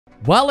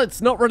Well,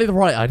 it's not really the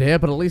right idea,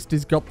 but at least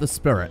he's got the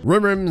spirit.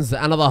 Rims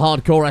and other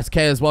hardcore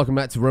SKers, welcome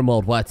back to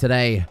Rimworld, where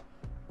today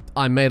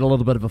I made a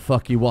little bit of a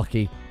fucky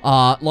wucky.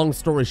 Long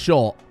story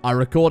short, I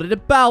recorded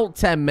about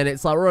 10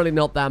 minutes, like really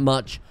not that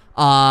much,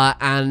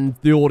 and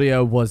the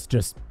audio was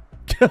just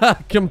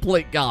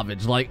complete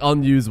garbage, like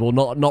unusable,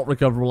 not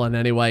recoverable in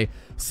any way.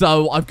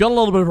 So I've got a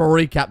little bit of a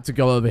recap to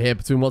go over here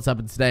between what's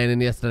happened today and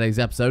in yesterday's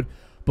episode.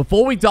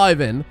 Before we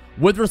dive in,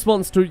 with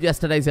response to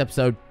yesterday's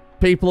episode,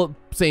 people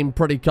seem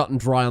pretty cut and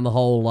dry on the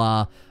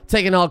whole,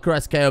 taking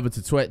Hardcore SK over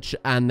to Twitch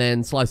and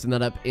then slicing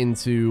that up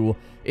into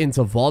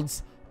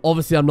VODs.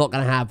 Obviously, I'm not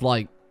going to have,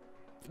 like,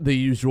 the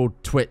usual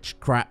Twitch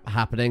crap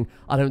happening.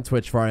 I don't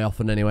Twitch very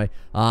often anyway.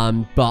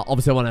 But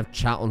obviously I want to have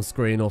chat on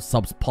screen or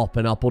subs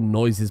popping up or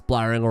noises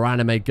blaring or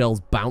anime girls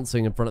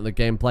bouncing in front of the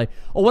gameplay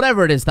or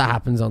whatever it is that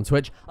happens on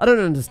Twitch. I don't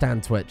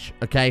understand Twitch,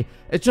 okay?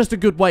 It's just a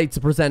good way to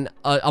present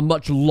a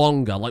much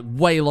longer, like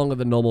way longer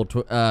than normal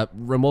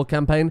Rimworld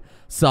campaign.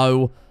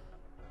 So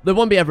there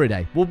won't be every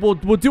day. We'll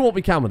do what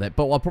we can with it,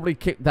 but I'll probably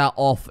kick that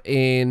off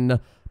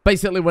in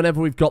basically whenever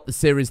we've got the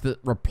series that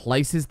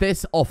replaces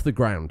this off the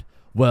ground.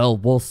 Well,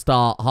 we'll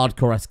start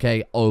Hardcore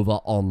SK over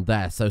on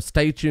there, so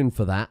stay tuned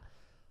for that.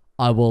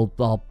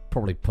 I'll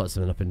probably put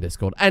something up in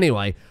Discord.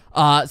 Anyway,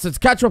 so to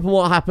catch up on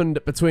what happened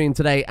between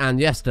today and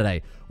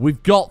yesterday,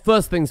 we've got,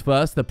 first things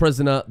first, the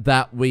prisoner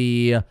that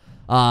we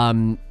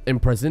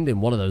imprisoned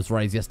in one of those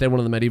raids yesterday, one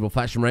of the medieval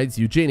faction raids.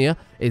 Eugenia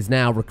is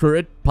now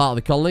recruited, part of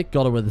the colony,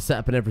 got her with the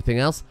setup and everything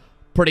else.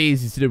 Pretty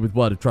easy to do with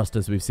Word of Trust,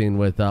 as we've seen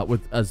with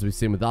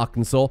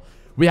Arkansas.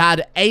 We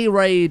had a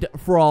raid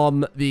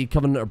from the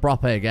Covenant of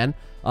Brape again.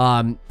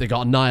 They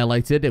got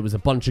annihilated. It was a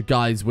bunch of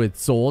guys with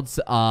swords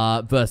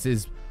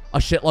versus a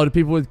shitload of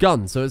people with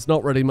guns. So it's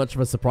not really much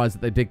of a surprise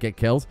that they did get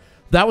killed.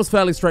 That was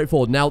fairly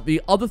straightforward. Now,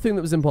 the other thing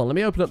that was important, let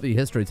me open up the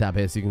history tab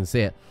here so you can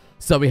see it.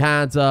 So we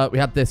had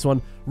this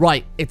one.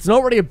 Right, it's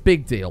not really a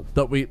big deal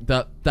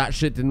that that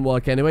shit didn't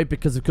work anyway,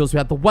 because of course we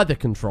had the weather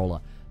controller.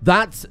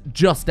 That's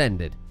just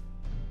ended.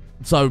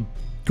 So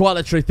quite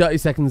literally 30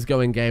 seconds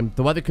ago in game,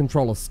 the weather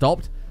controller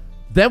stopped.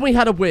 Then we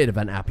had a weird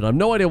event happen. I have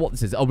no idea what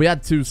this is. Oh, we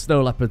had 2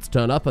 snow leopards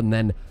turn up and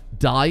then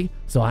die,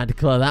 so I had to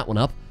clear that one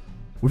up.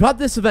 We've had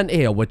this event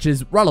here, which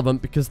is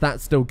relevant because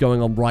that's still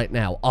going on right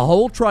now. A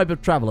whole tribe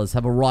of travelers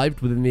have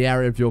arrived within the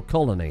area of your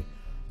colony.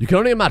 You can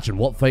only imagine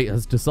what fate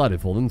has decided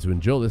for them to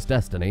endure this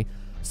destiny.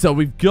 So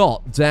we've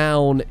got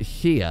down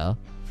here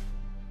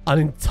an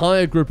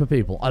entire group of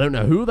people. I don't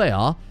know who they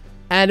are.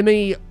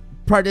 Enemy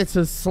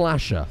predator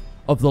slasher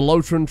of the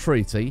Ludeon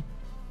Treaty.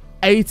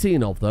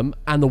 18 of them,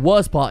 and the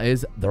worst part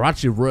is they're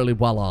actually really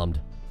well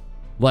armed.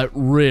 Like,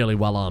 really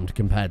well armed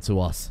compared to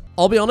us.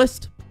 I'll be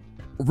honest,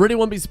 really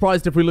won't be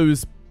surprised if we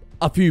lose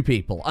a few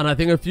people, and I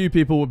think a few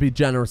people would be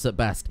generous at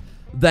best.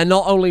 They're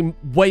not only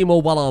way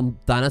more well armed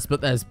than us,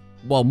 but there's,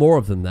 well, more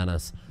of them than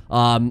us.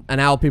 And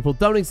our people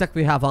don't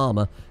exactly have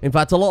armor. In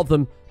fact, a lot of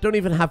them don't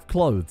even have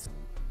clothes.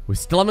 We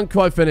still haven't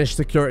quite finished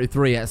Security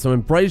 3 yet, so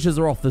embrasures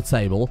are off the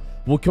table.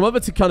 We'll come over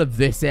to kind of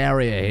this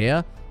area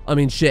here. I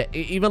mean, shit,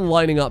 even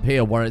lining up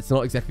here where it's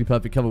not exactly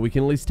perfect cover, we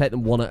can at least take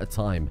them one at a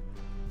time,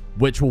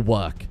 which will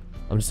work.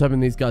 I'm just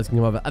hoping these guys can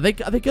come over. Are they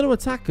going to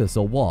attack us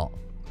or what?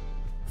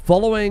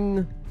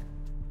 Following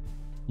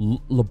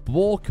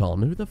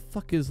Laborcon. Who the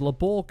fuck is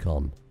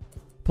Laborcon?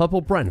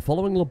 Purple Bren.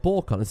 Following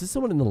Laborcon. Is this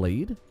someone in the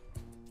lead?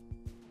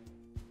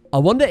 I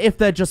wonder if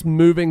they're just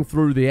moving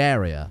through the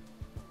area,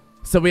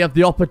 so we have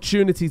the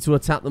opportunity to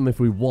attack them if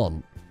we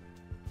want.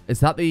 Is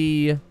that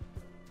the...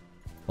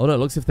 Oh no, it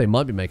looks as if they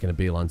might be making a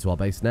beeline to our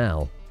base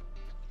now.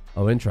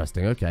 Oh,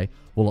 interesting. Okay.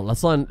 Well, look,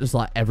 let's line just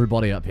like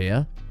everybody up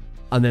here.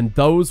 And then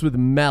those with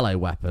melee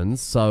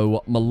weapons.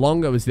 So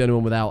Malongo is the only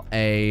one without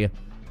a...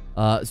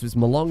 so it's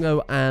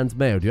Malongo and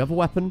Mayo. Do you have a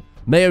weapon?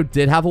 Mayo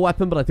did have a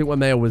weapon, but I think when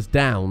Mayo was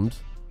downed...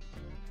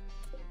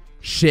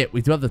 Shit,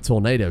 we do have the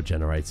tornado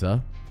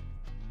generator.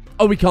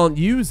 Oh, we can't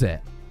use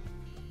it.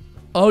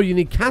 Oh, you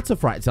need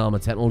cataphract armor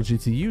technology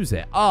to use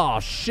it. Oh,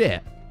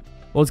 shit.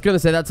 Well, I was going to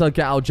say that's a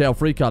get out of jail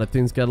free card if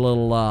things get a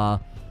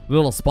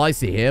little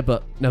spicy here,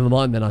 but never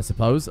mind then, I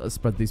suppose. Let's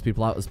spread these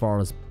people out as far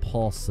as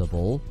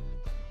possible.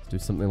 Let's do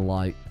something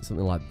like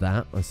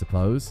that, I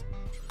suppose.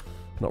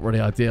 Not really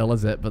ideal,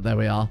 is it? But there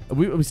we are. Are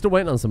we still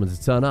waiting on someone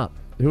to turn up?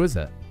 Who is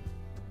it?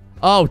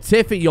 Oh,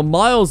 Tiffy, you're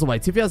miles away.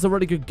 Tiffy has a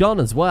really good gun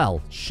as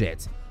well.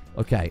 Shit.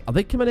 Okay, are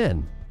they coming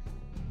in?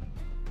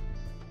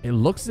 It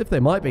looks as if they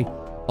might be.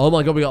 Oh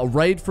my god, we got a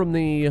raid from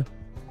the...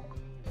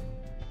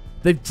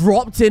 They've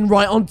dropped in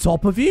right on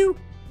top of you?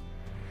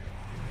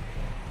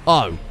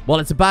 Oh, well,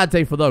 it's a bad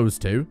day for those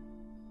two.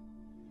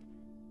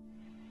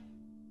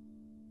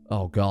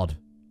 Oh, God.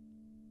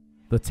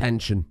 The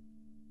tension.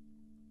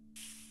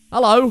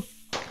 Hello?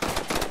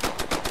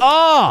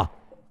 Ah!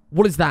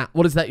 What is that?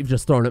 What is that you've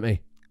just thrown at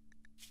me?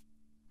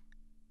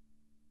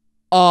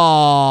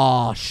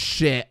 Oh,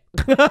 shit.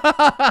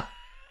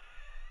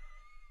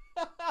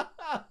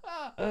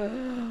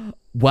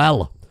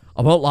 Well,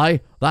 I won't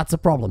lie. That's a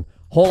problem.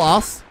 Haul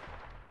ass.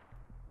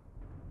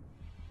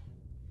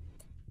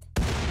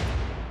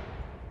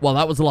 Well,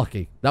 that was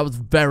lucky. That was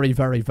very,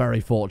 very, very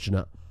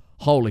fortunate.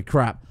 Holy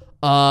crap.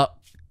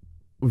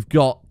 We've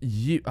got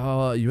you.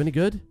 Are you any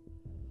good?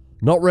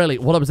 Not really.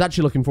 What I was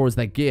actually looking for is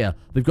their gear.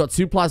 They've got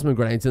 2 plasma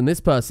grenades, and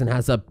this person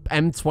has a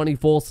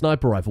M24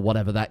 sniper rifle,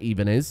 whatever that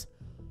even is.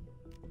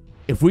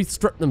 If we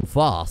strip them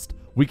fast,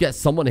 we get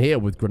someone here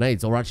with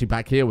grenades, or actually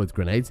back here with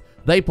grenades.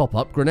 They pop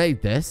up,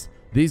 grenade this.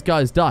 These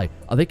guys die.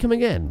 Are they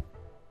coming in?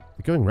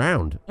 They're going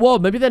round. Well,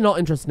 maybe they're not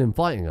interested in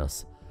fighting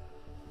us.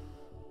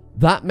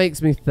 That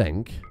makes me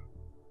think,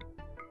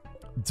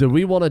 do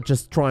we want to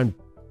just try and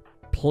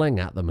pling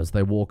at them as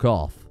they walk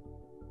off?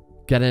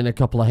 Get in a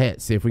couple of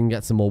hits, see if we can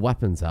get some more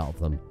weapons out of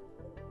them.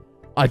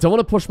 I don't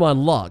want to push my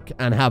luck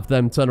and have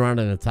them turn around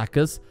and attack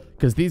us,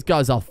 because these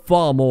guys are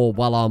far more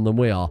well-armed than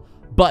we are.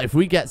 But if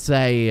we get,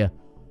 say,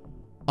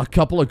 a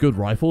couple of good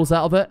rifles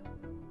out of it,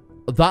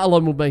 that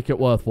alone will make it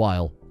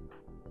worthwhile.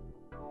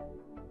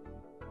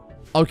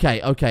 Okay.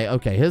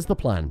 Here's the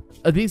plan.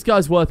 Are these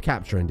guys worth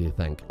capturing, do you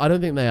think? I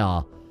don't think they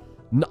are.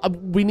 No,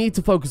 we need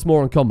to focus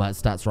more on combat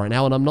stats right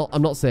now, and I'm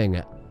not saying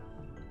it.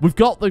 We've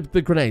got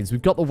the grenades.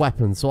 We've got the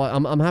weapons, so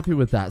I'm happy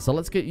with that. So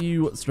let's get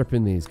you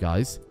stripping these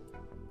guys.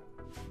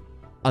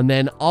 And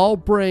then I'll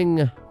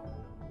bring...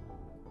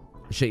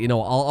 Shit, you know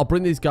what? I'll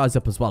bring these guys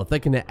up as well. If they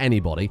can hit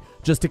anybody,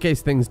 just in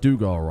case things do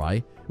go awry.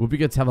 It would be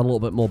good to have a little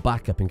bit more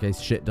backup in case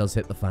shit does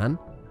hit the fan.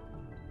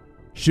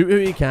 Shoot who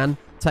you can.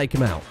 Take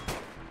him out.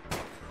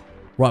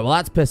 Right, well,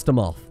 that's pissed them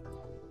off.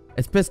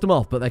 It's pissed them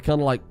off, but they're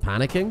kind of like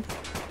panicking.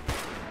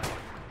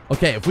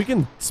 Okay, if we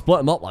can split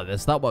them up like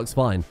this, that works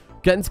fine.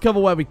 Get into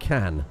cover where we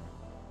can.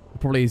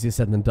 Probably easier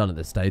said than done at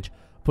this stage.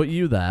 Put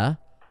you there.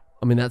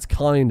 I mean, that's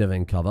kind of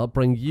in cover.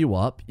 Bring you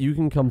up. You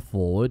can come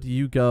forward.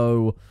 You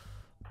go...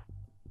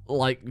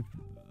 like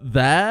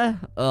there.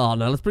 Oh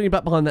no, let's bring you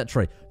back behind that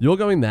tree. You're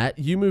going there,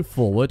 you move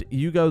forward,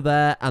 you go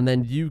there, and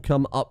then you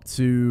come up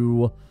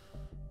to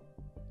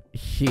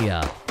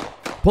here.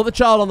 Put the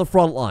child on the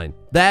front line.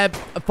 They're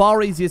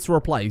far easier to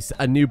replace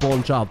a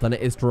newborn child than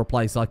it is to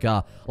replace like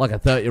a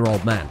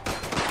 30-year-old man.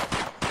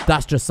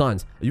 That's just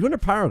science. Are you in a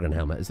Paragon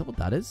helmet? Is that what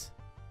that is?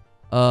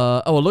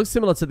 Oh, it looks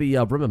similar to the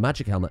Rim and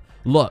Magic helmet.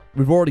 Look,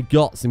 we've already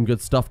got some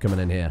good stuff coming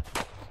in here.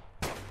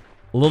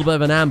 A little bit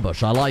of an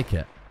ambush. I like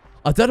it.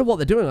 I don't know what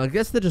they're doing. I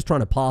guess they're just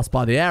trying to pass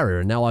by the area,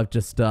 and now I've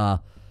just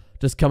come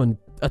and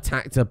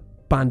attacked a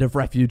band of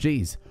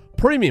refugees.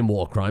 Premium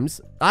war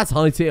crimes. That's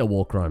high-tier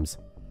war crimes.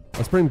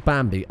 Let's bring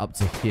Bambi up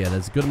to here.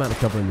 There's a good amount of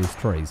cover in these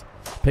trees.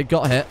 Pig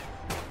got hit.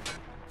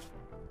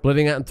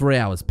 Bleeding out in 3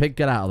 hours. Pig,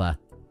 get out of there.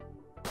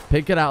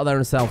 Pig, get out of there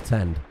and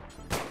self-tend.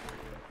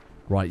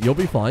 Right, you'll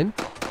be fine.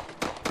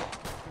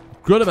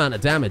 Good amount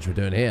of damage we're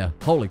doing here.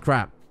 Holy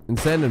crap.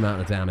 Insane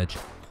amount of damage.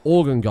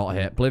 Organ got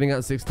hit. Bleeding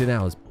out 16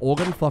 hours.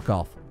 Organ, fuck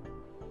off.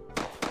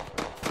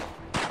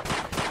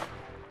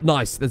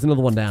 Nice. There's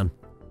another one down.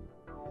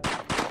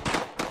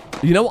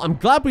 You know what? I'm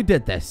glad we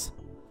did this.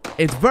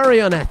 It's very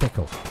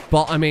unethical.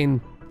 But, I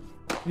mean,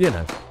 you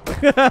know.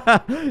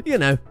 You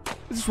know.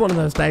 It's just one of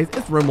those days.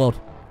 It's Rimworld.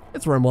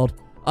 It's Rimworld.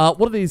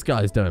 What are these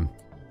guys doing?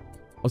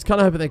 I was kind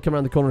of hoping they'd come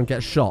around the corner and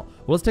get shot.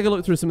 Well, let's take a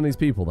look through some of these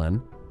people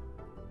then.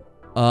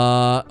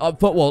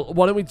 Well,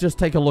 why don't we just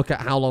take a look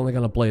at how long they're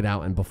going to bleed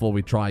out in before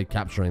we try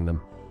capturing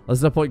them.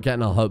 There's no point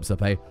getting our hopes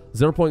up, eh?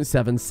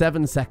 0.7.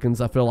 7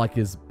 seconds, I feel like,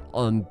 is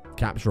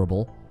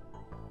uncapturable.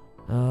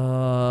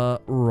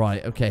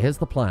 Right. Okay, here's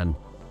the plan.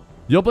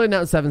 You're bleeding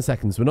out in 7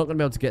 seconds. We're not going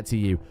to be able to get to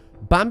you.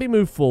 Bambi,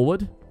 move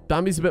forward.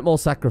 Bambi's a bit more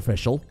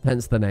sacrificial,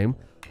 hence the name.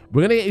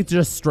 We're going to get you to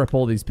just strip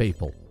all these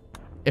people.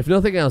 If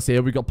nothing else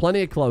here, we've got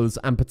plenty of clothes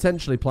and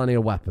potentially plenty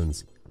of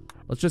weapons.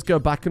 Let's just go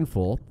back and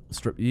forth.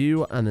 Strip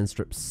you and then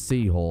strip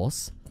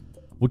Seahorse.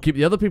 We'll keep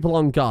the other people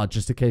on guard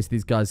just in case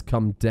these guys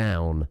come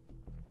down.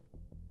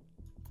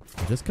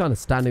 We're just kind of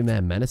standing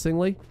there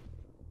menacingly.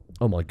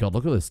 Oh my god,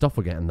 look at the stuff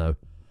we're getting though.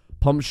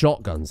 Pump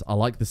shotguns. I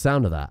like the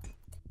sound of that.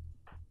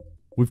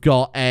 We've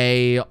got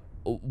a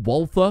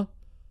Walther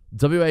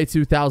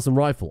WA-2000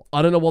 rifle.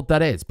 I don't know what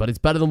that is, but it's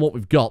better than what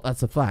we've got.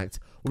 That's a fact.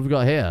 What have we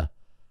got here?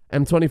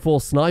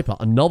 M24 sniper.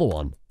 Another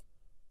one.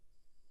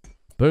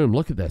 Boom.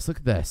 Look at this. Look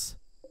at this.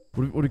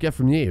 What do we get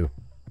from you?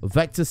 A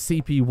Vector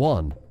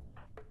CP1.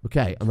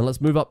 Okay, and then let's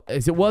move up.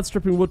 Is it worth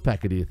stripping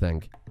Woodpecker, do you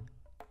think?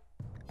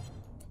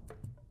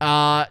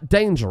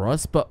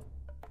 Dangerous, but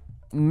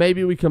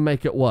maybe we can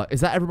make it work.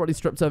 Is that everybody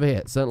stripped over here?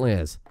 It certainly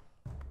is.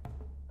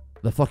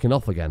 They're fucking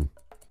off again.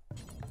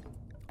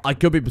 I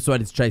could be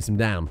persuaded to chase him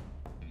down.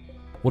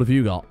 What have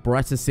you got?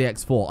 Beretta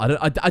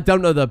CX4. I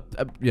don't know the,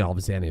 you know,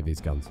 obviously any of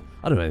these guns.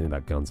 I don't know anything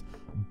about guns.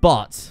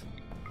 But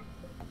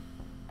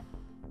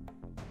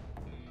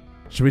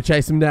should we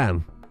chase him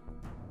down?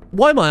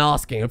 Why am I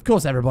asking? Of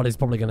course everybody's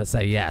probably going to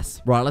say yes.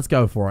 Right, let's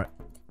go for it.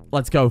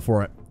 Let's go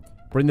for it.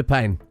 Bring the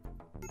pain.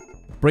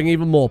 Bring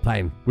even more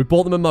pain. We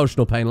bought them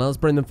emotional pain. Let's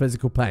bring them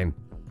physical pain.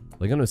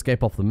 They're going to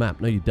escape off the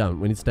map. No, you don't.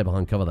 We need to stay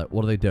behind cover though.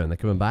 What are they doing? They're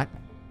coming back?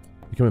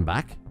 You coming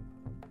back?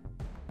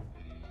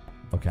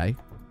 Okay.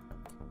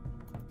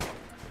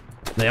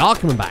 They are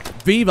coming back.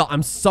 Viva,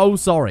 I'm so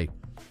sorry.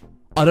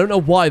 I don't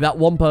know why that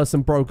one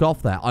person broke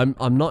off there. I'm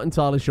not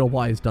entirely sure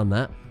why he's done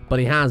that, but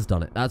he has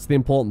done it. That's the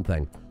important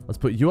thing. Let's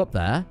put you up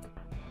there.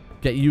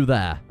 Get you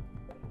there.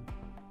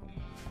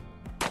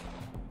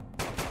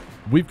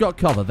 We've got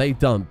cover. They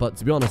don't. But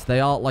to be honest,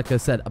 they are, like I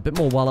said, a bit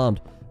more well-armed.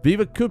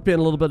 Viva could be in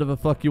a little bit of a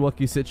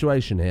fucky-wucky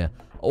situation here.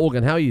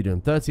 Organ, how are you doing?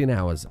 13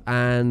 hours.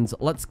 And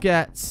let's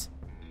get...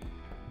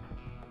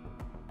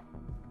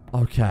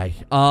 Okay.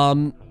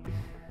 Not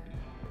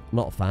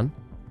a fan.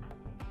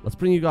 Let's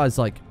bring you guys,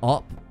 like,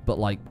 up, but,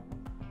 like,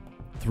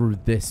 through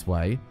this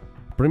way.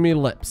 Bring me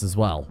lips as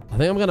well. I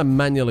think I'm going to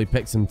manually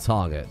pick some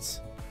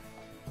targets.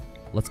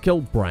 Let's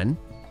kill Bren.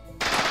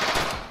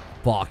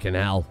 Fucking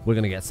hell. We're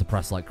going to get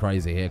suppressed like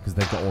crazy here because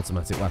they've got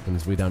automatic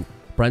weapons. We don't.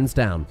 Bren's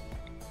down.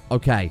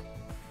 Okay.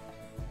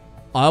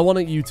 I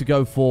want you to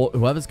go for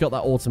whoever's got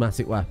that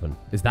automatic weapon.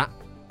 Is that?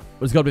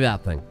 Or it's got to be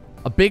that thing.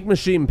 A big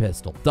machine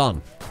pistol.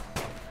 Done.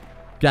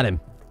 Get him.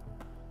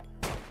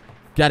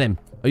 Get him.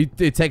 Are you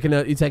taking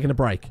a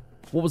break?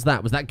 What was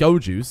that? Was that Go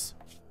Juice?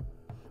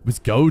 It was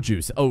Go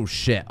Juice. Oh,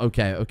 shit.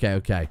 Okay, okay,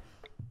 okay.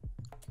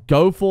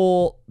 Go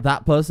for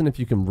that person if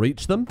you can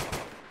reach them.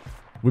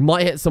 We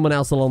might hit someone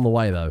else along the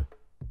way, though.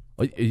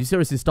 Are you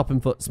seriously stopping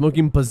for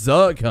smoking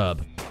Berserk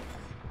Herb?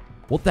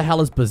 What the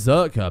hell is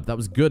Berserk Herb? That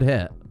was a good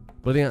hit.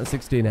 Bleeding out in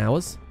 16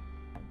 hours.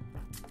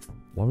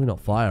 Why are we not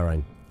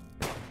firing?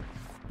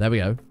 There we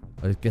go.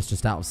 I guess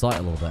just out of sight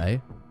a little bit, eh?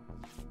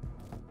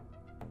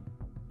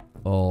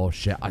 Oh,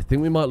 shit. I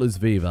think we might lose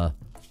Viva.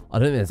 I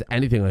don't think there's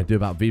anything I can do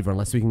about Viva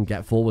unless we can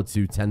get forward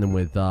to tandem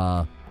with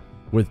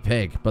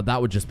Pig. But that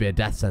would just be a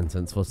death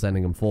sentence for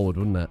sending him forward,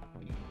 wouldn't it?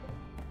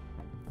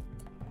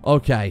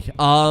 Okay.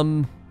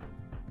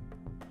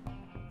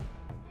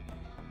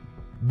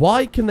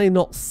 Why can they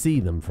not see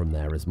them from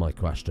there is my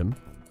question.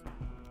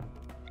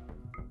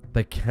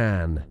 They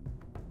can.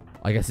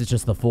 I guess it's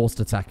just the forced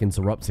attack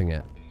interrupting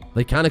it.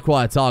 They can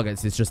acquire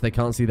targets. It's just they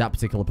can't see that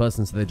particular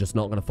person, so they're just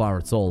not going to fire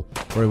at all.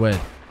 Very weird.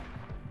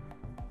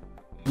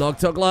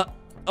 Noctugler.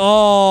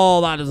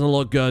 Oh, that doesn't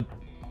look good.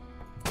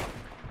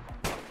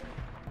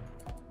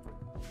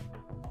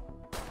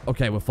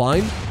 Okay, we're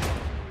fine.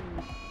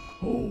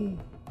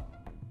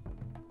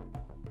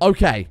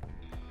 Okay.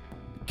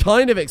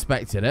 Kind of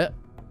expected it.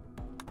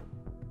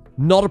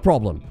 Not a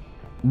problem.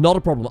 Not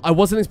a problem. I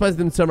wasn't expecting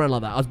them to turn around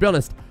like that. I'll be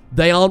honest.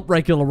 They aren't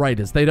regular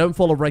raiders. They don't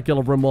follow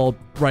regular Rimworld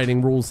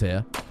raiding rules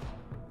here.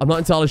 I'm not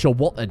entirely sure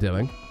what they're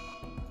doing.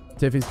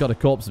 Tiffy's got a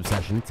corpse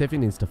obsession. Tiffy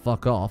needs to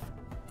fuck off.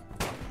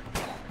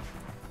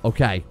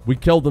 Okay. We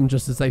killed them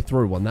just as they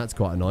threw one. That's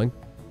quite annoying.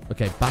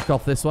 Okay. Back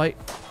off this way.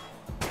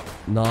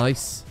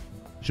 Nice.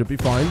 Should be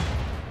fine.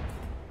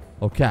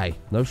 Okay.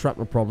 No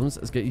shrapnel problems.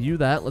 Let's get you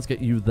there. Let's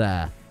get you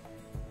there.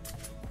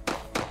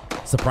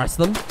 Suppress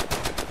them.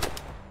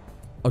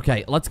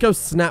 Okay. Let's go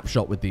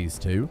snapshot with these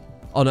two.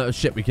 Oh, no,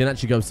 shit, we can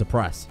actually go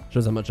suppress.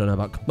 Shows how much I know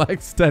about combat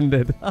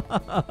extended.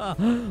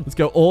 Let's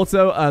go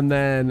auto and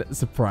then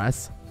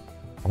suppress.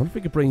 I wonder if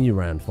we could bring you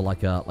around for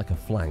like a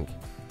flank.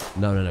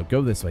 No, no, no.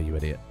 Go this way, you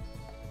idiot.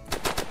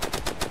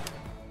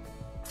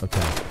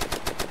 Okay.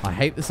 I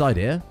hate this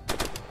idea,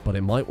 but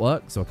it might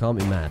work, so I can't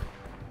be mad.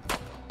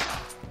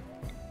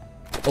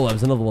 Oh, there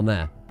was another one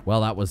there.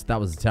 Well, that was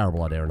a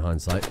terrible idea in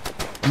hindsight.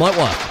 It might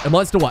work. It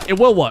might still work. It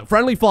will work.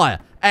 Friendly fire.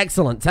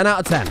 Excellent. 10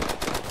 out of 10.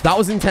 That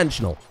was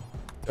intentional.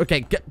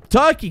 Okay,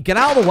 Turkey, get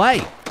out of the way.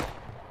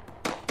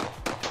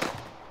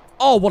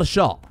 Oh, what a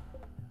shot.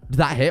 Did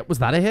that hit? Was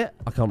that a hit?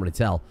 I can't really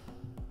tell.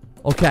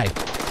 Okay,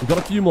 we've got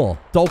a few more.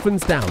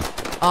 Dolphins down.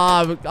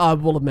 I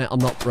will admit, I'm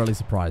not really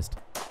surprised.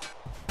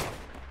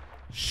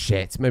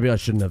 Shit, maybe I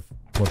shouldn't have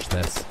pushed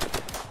this.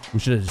 We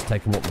should have just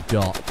taken what we've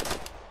got.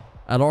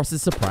 Eloris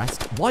is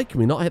suppressed. Why can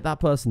we not hit that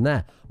person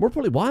there? More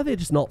probably, why are they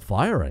just not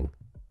firing?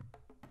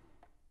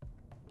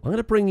 I'm going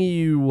to bring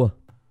you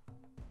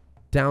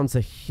down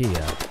to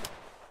here.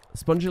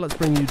 Spongy, let's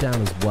bring you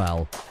down as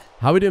well.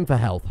 How are we doing for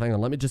health? Hang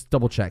on, let me just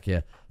double check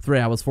here. 3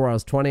 hours, 4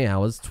 hours, 20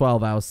 hours,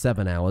 12 hours,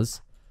 7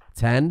 hours,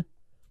 10,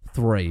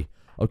 3.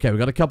 Okay, we've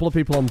got a couple of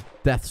people on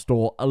death's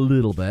door a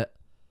little bit.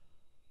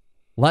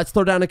 Let's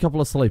throw down a couple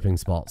of sleeping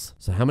spots.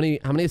 So how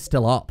many are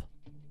still up?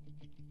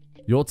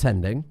 You're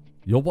tending.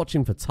 You're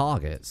watching for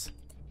targets.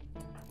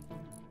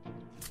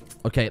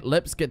 Okay,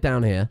 Lips, get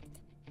down here.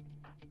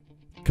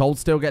 Cold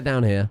Steel, get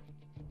down here.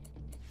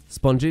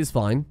 Spongy's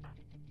fine.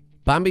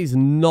 Bambi's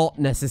not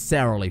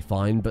necessarily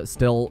fine, but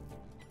still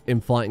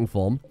in fighting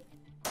form.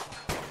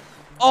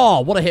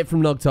 Oh, what a hit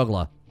from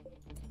Nugtugler.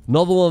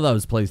 Another one of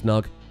those, please,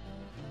 Nug.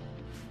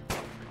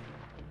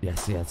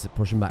 Yes, yes.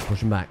 Push him back,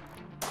 push him back.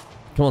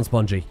 Come on,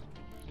 Spongy.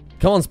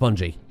 Come on,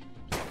 Spongy.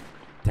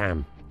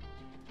 Damn.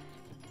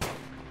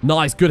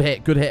 Nice, good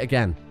hit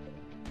again.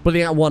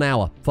 Putting out 1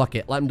 hour. Fuck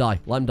it, let him die,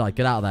 let him die.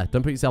 Get out of there.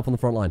 Don't put yourself on the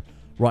front line.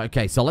 Right,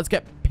 okay, so let's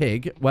get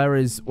Pig. Where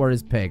is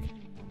Pig?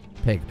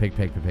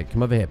 Pig.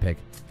 Come over here, Pig.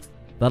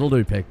 That'll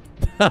do, Pig.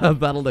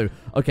 That'll do.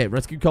 Okay,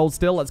 rescue Cold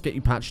Steel. Let's get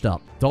you patched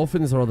up.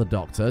 Dolphin is our other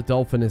doctor.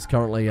 Dolphin is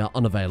currently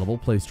unavailable.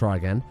 Please try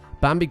again.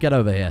 Bambi, get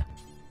over here.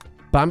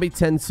 Bambi,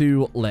 tend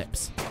to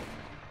Lips.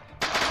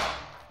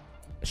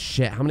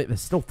 Shit, how many?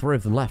 There's still 3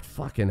 of them left.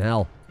 Fucking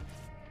hell.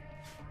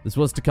 This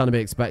was to kind of be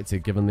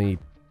expected, given the...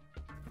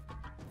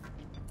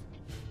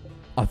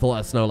 I thought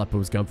that Snow Leopard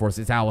was going for us.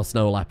 It's our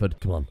Snow Leopard.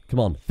 Come on, come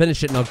on.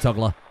 Finish it,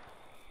 Nugtugler.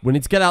 We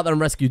need to get out there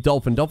and rescue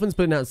Dolphin. Dolphin's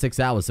been out 6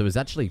 hours, so it's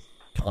actually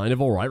kind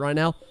of alright right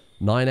now.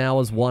 9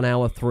 hours, 1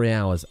 hour, 3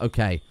 hours.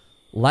 Okay,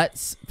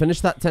 let's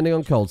finish that tending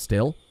on Cold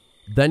Steel.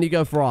 Then you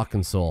go for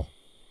Arkansas.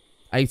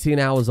 18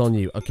 hours on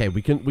you. Okay,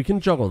 we can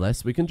juggle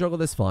this. We can juggle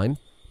this fine.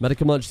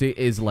 Medical emergency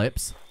is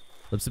Lips.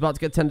 Lips about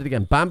to get tended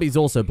again. Bambi's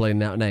also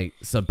bleeding out an 8,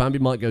 so Bambi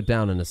might go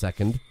down in a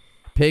second.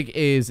 Pig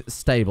is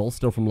stable,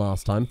 still from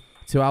last time.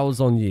 2 hours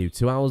on you.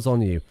 2 hours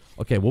on you.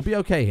 Okay, we'll be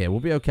okay here. We'll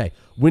be okay.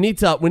 We need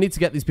to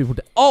get these people.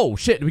 Oh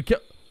shit!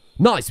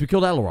 Nice. We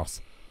killed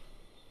Elros.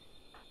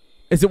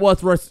 Is it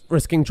worth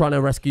risking trying to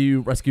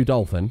rescue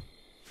Dolphin?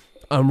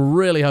 I'm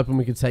really hoping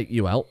we can take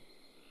you out.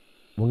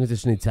 One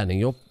condition need tending.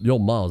 You're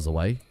miles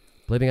away.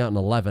 Bleeding out in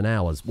 11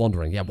 hours.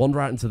 Wandering. Yeah,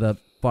 wander out into the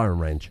firing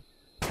range.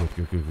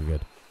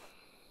 Good.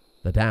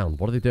 They're down.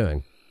 What are they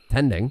doing?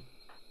 Tending.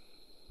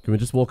 Can we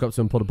just walk up to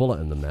them and put a bullet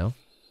in them now?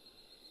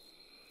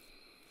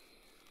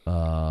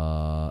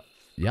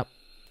 Yep.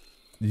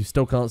 You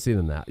still can't see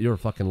them now. You're a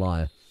fucking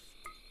liar.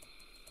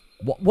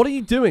 What are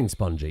you doing,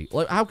 Spongy?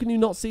 Like, how can you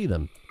not see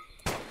them?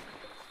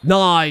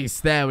 Nice.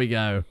 There we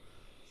go.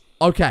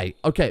 Okay.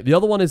 The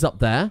other one is up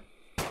there.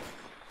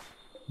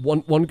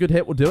 One good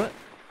hit will do it.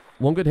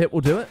 One good hit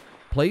will do it.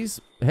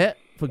 Please, hit,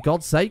 for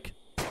God's sake.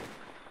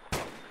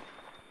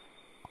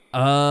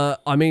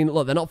 I mean,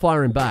 look, they're not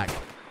firing back.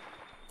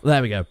 There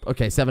we go.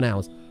 Okay, 7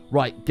 hours.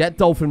 Right, get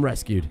Dolphin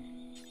rescued.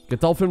 Get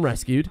Dolphin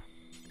rescued.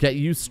 Get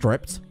you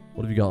stripped.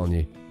 What have you got on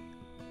you?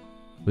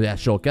 Well, yeah,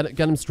 sure. Get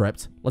him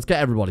stripped. Let's get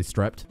everybody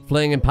stripped.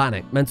 Fleeing in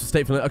panic. Mental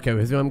state for... Okay,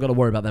 we haven't got to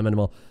worry about them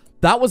anymore.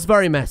 That was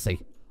very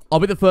messy. I'll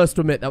be the first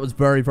to admit that was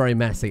very, very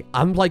messy. I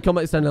haven't played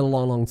Combat Extended in a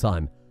long, long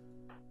time.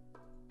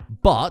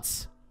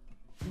 But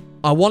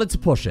I wanted to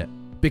push it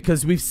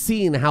because we've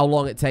seen how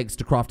long it takes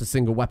to craft a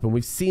single weapon.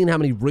 We've seen how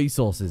many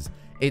resources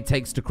it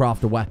takes to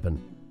craft a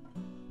weapon.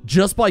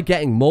 Just by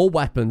getting more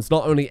weapons,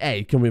 not only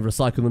A, can we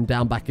recycle them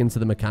down back into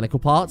the mechanical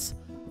parts,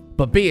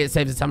 but B, it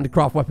saves us having to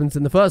craft weapons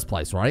in the first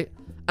place, right?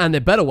 And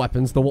they're better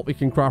weapons than what we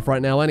can craft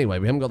right now anyway.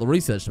 We haven't got the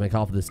research to make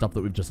half of this stuff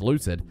that we've just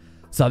looted.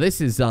 So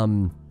this is, I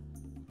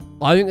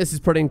think this is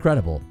pretty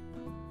incredible.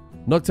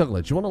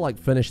 Noctugler, do you want to, like,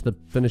 finish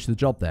the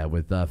job there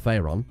with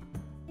Pharaon?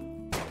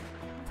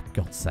 For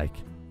God's sake.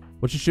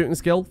 What's your shooting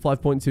skill?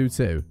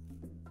 5.22.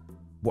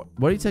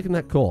 Where are you taking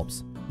that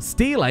corpse?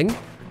 Stealing?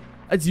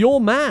 It's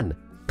your man.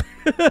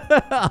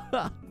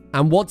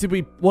 And what did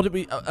we,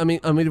 I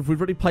mean, if we've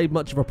really paid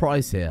much of a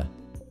price here.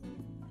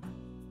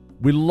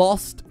 We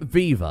lost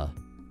Viva.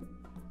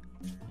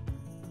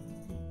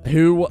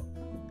 Who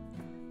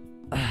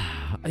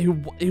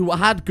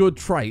had good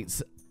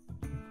traits,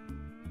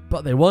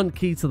 but they weren't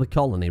key to the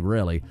colony,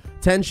 really.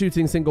 10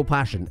 shooting, single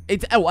passion.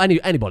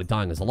 Anybody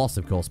dying is a loss,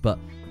 of course, but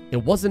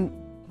it wasn't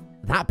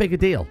that big a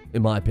deal,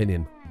 in my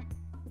opinion.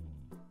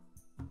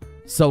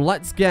 So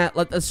let's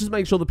just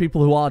make sure the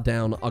people who are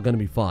down are going to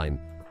be fine.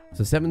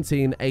 So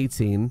 17,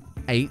 18,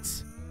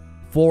 8,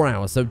 4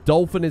 hours. So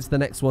Dolphin is the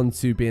next one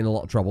to be in a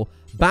lot of trouble.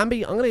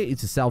 Bambi, I'm going to get you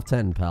to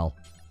self-tend, pal.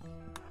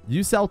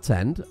 You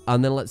self-tend,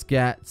 and then let's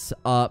get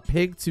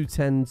Pig to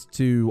tend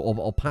to,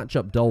 or patch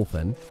up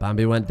Dolphin.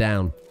 Bambi went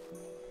down.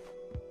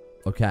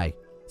 Okay.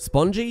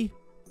 Spongy,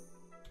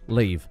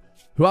 leave.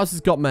 Who else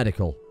has got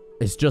medical?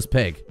 It's just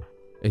Pig.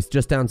 It's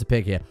just down to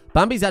Pig here.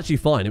 Bambi's actually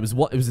fine. It was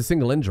a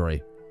single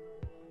injury.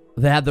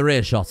 They had their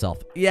ear shot off.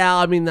 Yeah,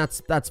 I mean,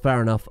 that's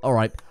fair enough. All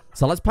right.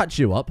 So let's patch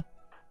you up.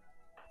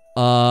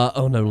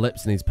 Oh no,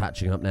 Lips needs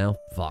patching up now.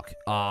 Fuck.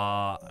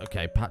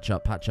 Okay, patch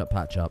up.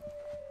 Okay,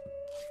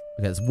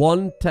 there's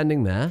one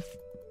tending there.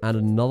 And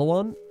another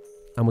one.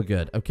 And we're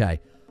good. Okay.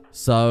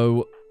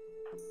 So,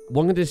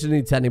 one condition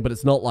needs tending, but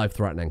it's not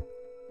life-threatening.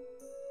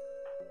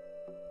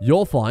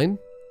 You're fine.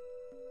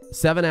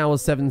 7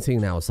 hours,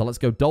 17 hours. So let's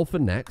go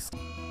Dolphin next.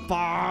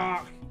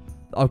 Fuck.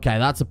 Okay,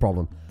 that's a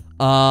problem.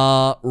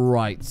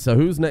 Right. So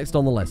who's next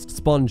on the list?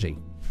 Spongy.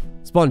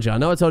 Spongy, I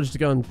know I told you to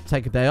go and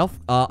take a day off.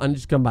 I need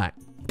you to come back.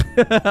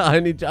 I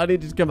need you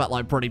to come back,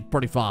 like,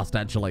 pretty fast,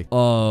 actually.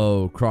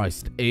 Oh,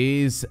 Christ.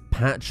 Is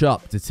patch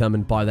up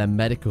determined by their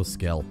medical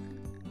skill?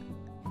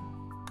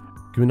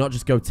 Can we not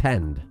just go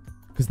tend?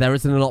 Because there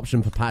isn't an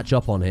option for patch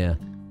up on here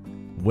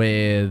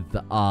with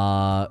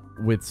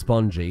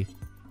Spongy.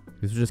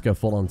 Because we'll just go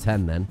full on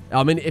 10 then.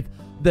 I mean, if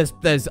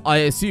there's I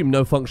assume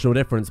no functional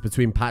difference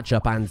between patch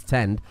up and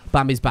tend.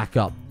 Bambi's back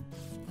up.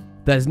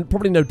 There's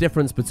probably no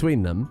difference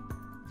between them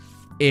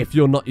if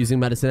you're not using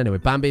medicine anyway.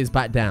 Bambi is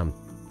back down.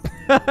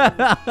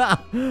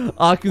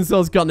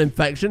 Arkansas's got an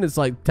infection. It's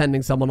like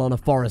tending someone on a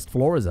forest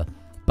floor is a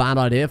bad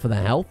idea for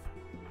their health.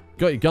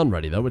 Got your gun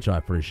ready though, which I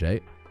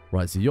appreciate.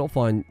 Right, so you're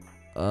fine.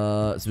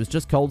 So it's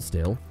just cold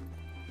steel.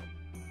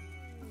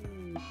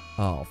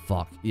 Oh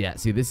fuck. Yeah,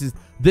 see, this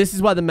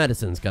is where the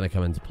medicine's gonna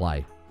come into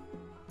play.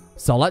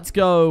 So let's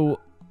go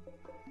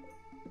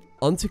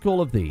untick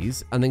all of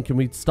these, and then can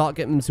we start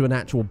getting them to an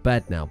actual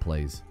bed now,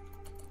 please?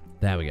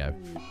 There we go.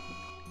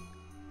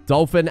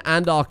 Dolphin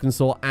and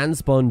Arkansas and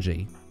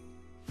Spongy.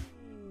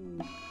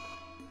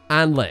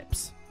 And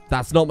Lips.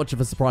 That's not much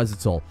of a surprise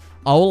at all.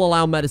 I will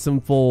allow medicine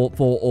for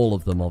all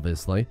of them,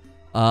 obviously.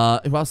 Who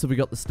else have we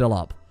got that's still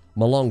up?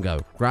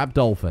 Malongo. Grab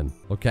dolphin.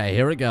 Okay,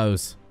 here it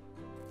goes.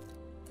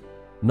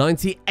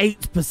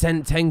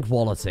 98% 10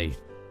 quality.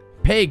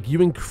 Pig,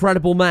 you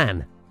incredible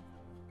man.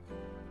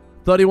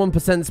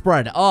 31%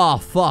 spread. Oh,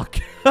 fuck.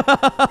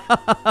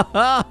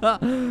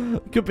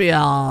 Could be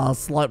a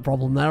slight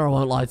problem there, I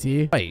won't lie to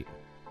you. Wait.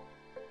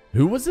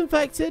 Who was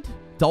infected?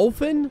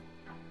 Dolphin?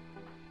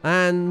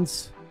 And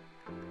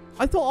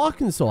I thought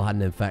Arkansas had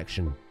an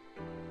infection.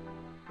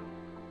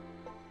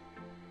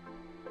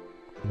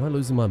 Am I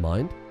losing my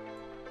mind?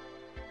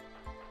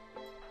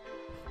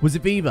 Was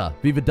it Viva?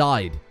 Viva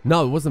died.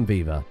 No, it wasn't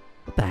Viva.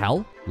 What the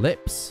hell?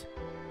 Lips.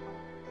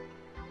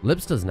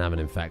 Lips doesn't have an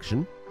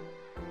infection.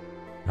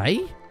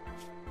 Hey?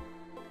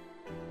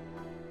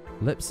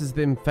 Lips is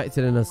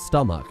infected in her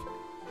stomach.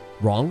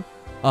 Wrong.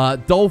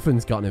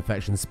 Dolphin's got an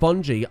infection.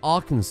 Spongy,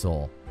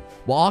 Arkansas.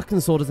 Well,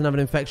 Arkansas doesn't have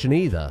an infection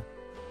either.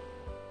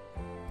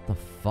 What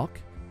the fuck?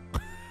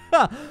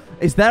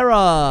 Is there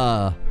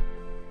a...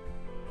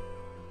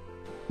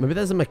 Maybe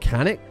there's a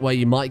mechanic where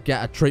you might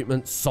get a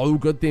treatment so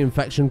good the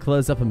infection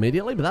clears up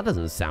immediately, but that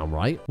doesn't sound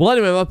right. Well,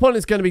 anyway, my point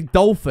is going to be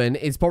Dolphin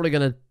is probably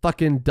going to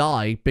fucking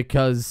die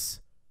because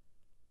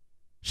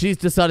she's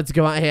decided to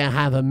go out here and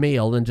have a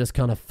meal and just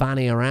kind of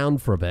fanny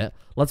around for a bit.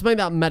 Let's make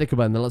that medical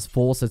bed and then let's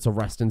force her to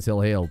rest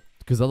until healed,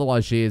 because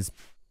otherwise she is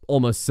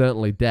almost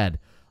certainly dead.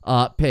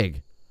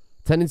 Pig,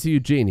 tending to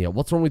Eugenia.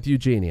 What's wrong with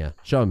Eugenia?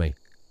 Show me.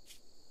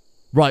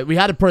 Right, we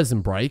had a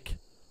prison break.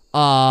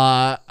 So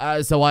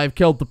I've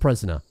killed the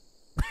prisoner.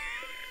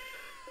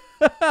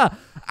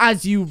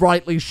 As you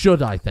rightly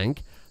should, I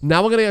think.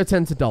 Now we're going to go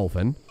tend to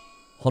Dolphin.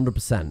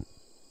 100%.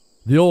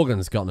 The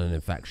organ's gotten an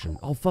infection.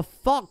 Oh, for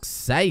fuck's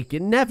sake,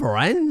 it never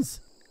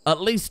ends. At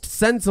least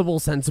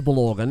sensible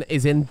organ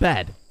is in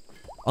bed.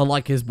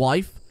 Unlike his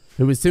wife,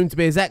 who is soon to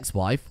be his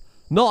ex-wife,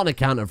 not on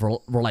account of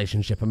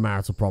relationship and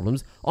marital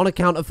problems, on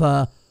account of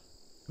her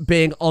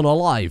being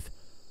unalive.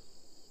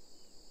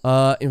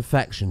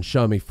 Infection,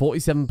 show me.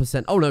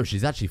 47%. Oh, no,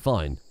 she's actually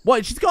fine.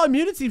 Wait, she's got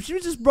immunity. She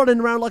was just running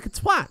around like a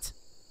twat.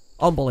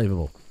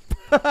 Unbelievable.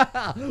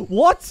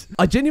 What?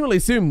 I genuinely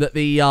assumed that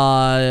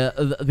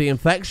the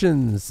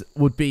infections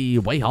would be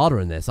way harder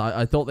in this.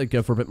 I thought they'd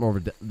go for a bit more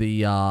of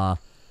the kind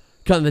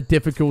of the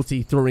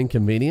difficulty through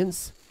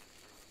inconvenience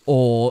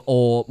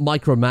or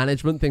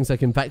micromanagement. Things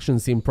like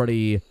infections seem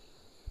pretty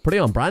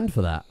on brand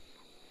for that.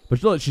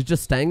 But look, she's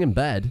just staying in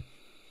bed.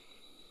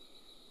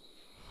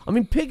 I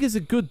mean, Pig is a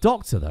good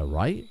doctor though,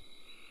 right?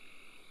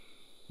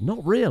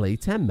 Not really.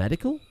 10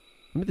 medical?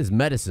 I mean, there's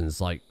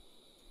medicines like,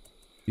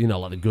 you know,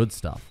 like the good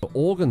stuff. But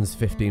organs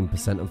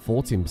 15% and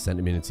 14%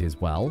 immunity as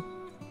well.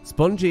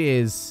 Spongy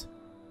is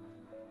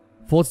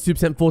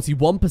 42%,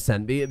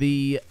 41%.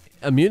 The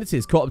immunity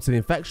is caught up to the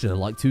infection in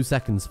like 2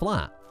 seconds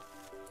flat.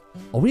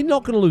 Are we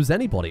not going to lose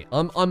anybody?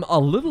 I'm a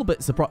little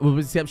bit surprised, with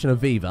the exception of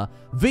Viva.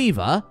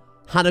 Viva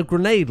had a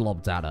grenade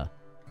lobbed at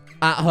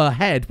her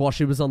head while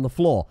she was on the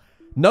floor.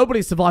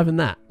 Nobody's surviving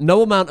that.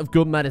 No amount of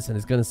good medicine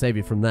is going to save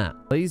you from that.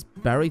 Please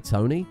bury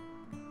Tony.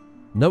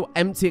 No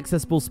empty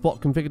accessible spot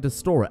configured to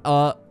store it.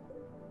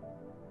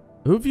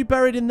 Who have you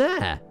buried in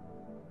there?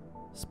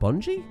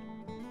 Spongy?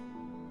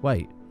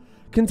 Wait.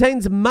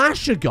 Contains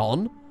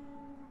Mashagon?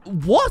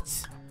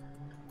 What?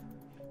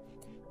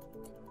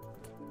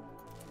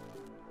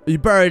 You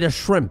buried a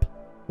shrimp.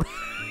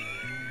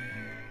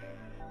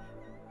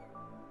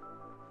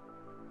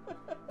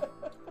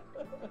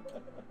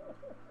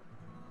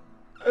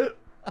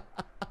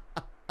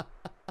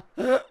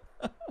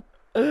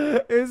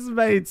 It's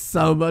made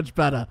so much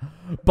better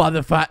by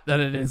the fact that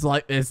it is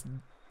like this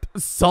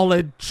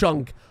solid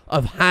chunk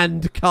of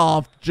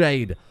hand-carved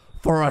jade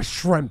for a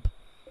shrimp.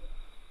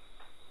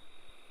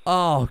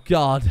 Oh,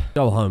 God.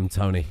 Go home,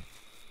 Tony.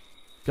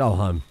 Go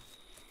home.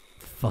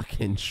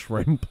 Fucking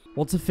shrimp.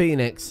 What's a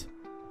phoenix?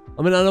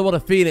 I mean, I know what a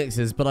phoenix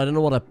is, but I don't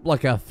know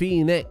what a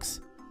phoenix.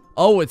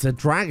 Oh, it's a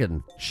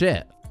dragon.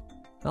 Shit.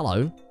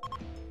 Hello.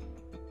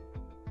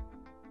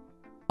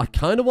 I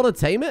kind of want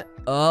to tame it.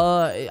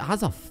 It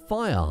has a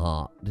fire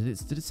heart. Did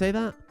it say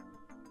that?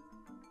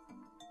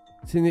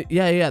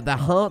 Yeah. Their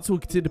hearts will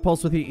continue to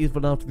pulse with heat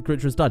even after the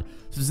creature has died.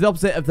 So it's the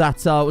opposite of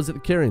that, was it the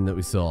Kirin that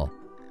we saw?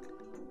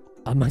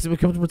 A maximum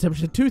comfortable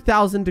temperature,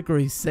 2,000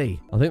 degrees C.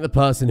 I think the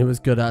person who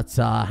was good at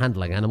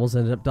handling animals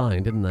ended up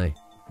dying, didn't they?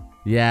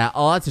 Yeah,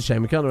 oh, that's a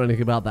shame. We can't do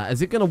anything about that.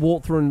 Is it going to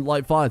walk through and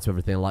light fire to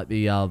everything like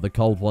the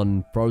cold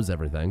one froze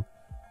everything?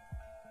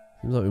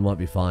 Seems like we might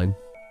be fine.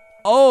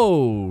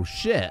 Oh,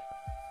 shit.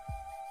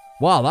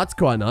 Wow, that's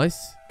quite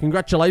nice.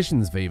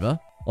 Congratulations, Viva.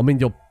 I mean,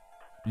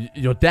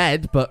 you're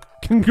dead, but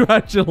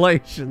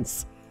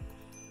congratulations.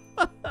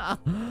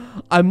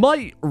 I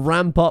might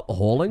ramp up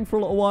hauling for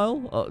a little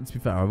while. To be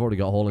fair, I've already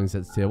got hauling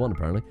set to tier 1,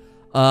 apparently.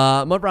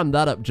 I might ramp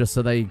that up just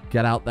so they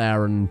get out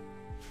there and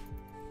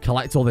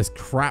collect all this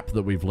crap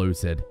that we've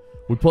looted.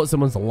 We put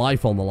someone's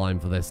life on the line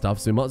for this stuff,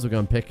 so we might as well go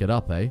and pick it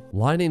up, eh?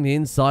 Lining the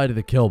inside of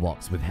the kill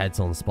box with heads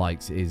on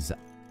spikes is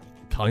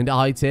kind of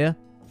high tier.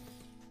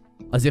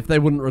 As if they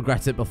wouldn't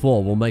regret it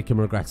before, we'll make them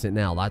regret it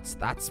now.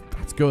 That's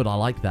good. I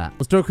like that.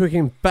 Let's do a quick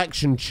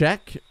infection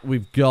check.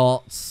 We've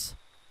got...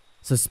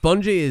 So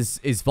Spongy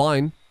is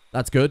fine.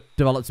 That's good.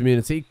 Developed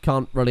immunity.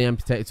 Can't really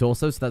amputate it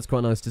also, so that's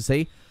quite nice to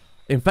see.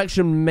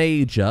 Infection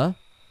major.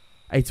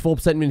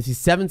 84% immunity,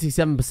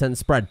 77%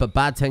 spread, but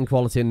bad 10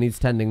 quality and needs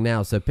tending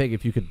now. So Pig,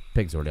 if you could...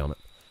 Pig's already on it.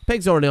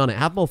 Pig's already on it.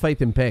 Have more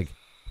faith in Pig.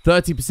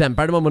 30%.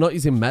 Bear in mind, we're not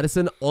using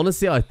medicine.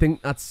 Honestly, I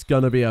think that's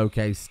going to be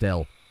okay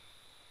still.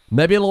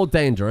 Maybe a little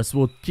dangerous.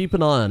 We'll keep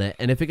an eye on it,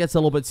 and if it gets a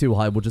little bit too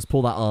high, we'll just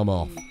pull that arm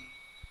off.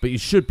 But you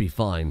should be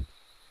fine.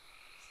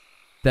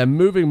 They're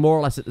moving more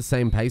or less at the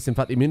same pace. In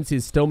fact, the immunity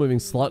is still moving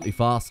slightly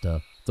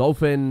faster.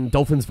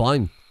 Dolphin's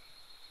fine.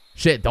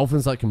 Shit,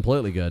 Dolphin's like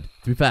completely good.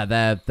 To be fair,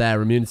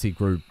 their immunity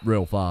grew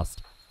real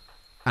fast.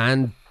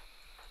 And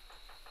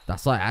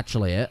that's like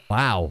actually it.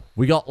 Wow,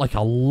 we got like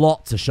a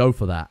lot to show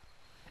for that.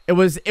 It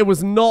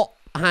was not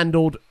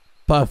handled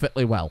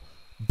perfectly well,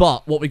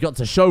 but what we got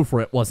to show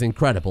for it was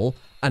incredible.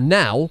 And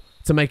now,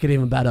 to make it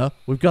even better,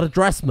 we've got a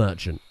dress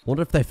merchant.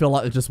 Wonder if they feel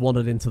like they just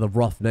wandered into the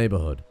rough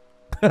neighborhood.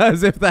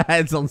 As if their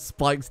heads on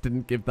spikes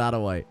didn't give that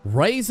away.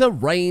 Razor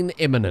rain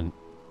imminent.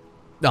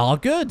 Oh,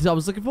 good. I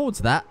was looking forward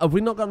to that. Have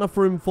we not got enough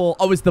room for...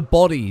 Oh, it's the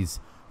bodies.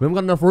 We haven't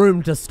got enough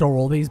room to store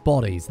all these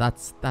bodies.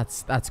 That's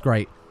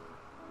great.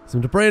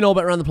 Some debris in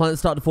orbit around the planet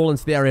start to fall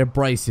into the area.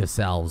 Brace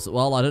yourselves.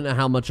 Well, I don't know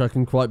how much I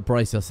can quite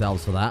brace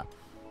yourselves for that.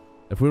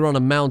 If we were on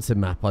a mountain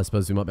map, I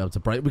suppose we might be able to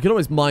break. We can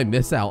always mine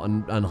this out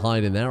and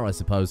hide in there, I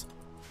suppose.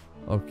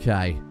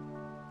 Okay.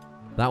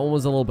 That one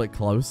was a little bit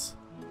close.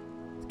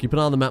 Keep an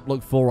eye on the map.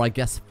 Look for, I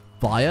guess,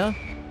 fire.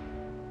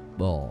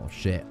 Oh,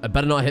 shit. I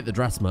better not hit the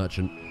dress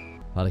merchant.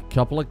 Had a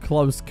couple of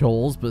close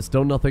calls, but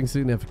still nothing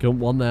significant.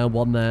 One there,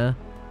 one there.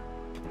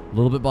 A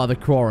little bit by the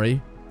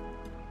quarry.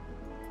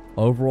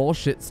 Overall,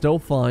 shit, still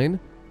fine.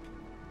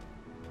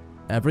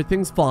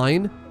 Everything's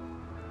fine.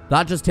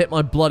 That just hit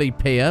my bloody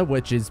pier,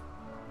 which is,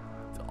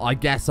 I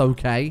guess,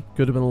 okay.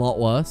 Could have been a lot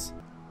worse.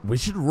 We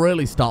should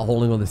really start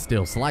hauling all this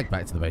steel slag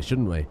back to the base,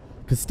 shouldn't we?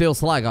 Because steel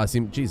slag, I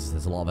assume... Jesus,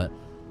 there's a lot of it.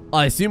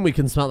 I assume we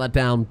can smelt that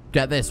down,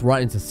 get this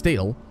right into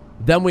steel.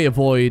 Then we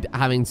avoid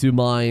having to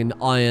mine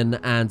iron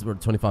and... We're at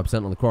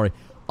 25% on the quarry.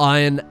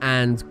 Iron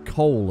and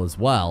coal as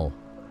well.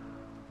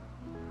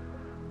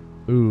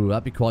 Ooh,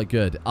 that'd be quite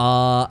good.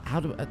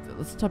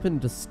 Let's type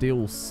into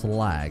steel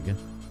slag.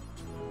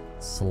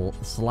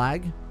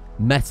 Slag?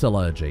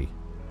 Metallurgy.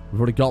 We've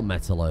already got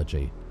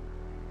metallurgy.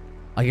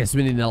 I guess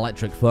we need an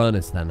electric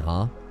furnace then,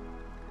 huh?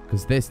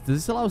 Because does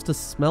this allow us to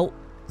smelt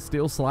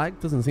steel slag?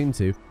 Doesn't seem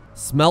to.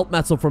 Smelt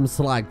metal from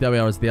slag. There we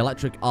are. Is the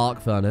electric arc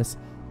furnace.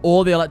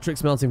 Or the electric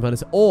smelting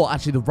furnace. Or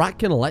actually the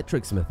Ratkin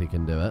electric smithy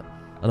can do it.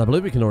 And I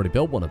believe we can already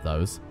build one of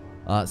those.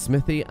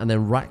 Smithy and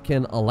then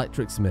Ratkin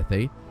electric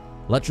smithy.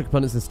 Electric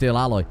components and steel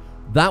alloy.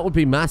 That would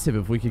be massive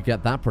if we could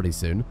get that pretty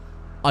soon.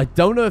 I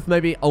don't know if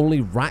maybe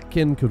only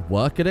Ratkin could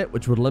work at it,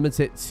 which would limit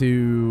it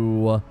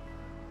to...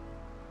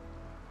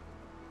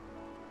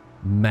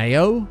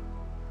 Mayo?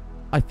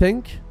 I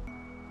think.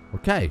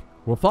 Okay,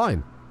 we're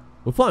fine.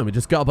 We're fine. We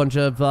just got a bunch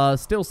of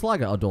steel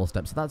slag at our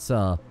doorstep, so that's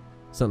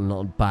certainly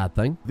not a bad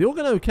thing. The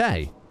organ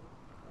okay?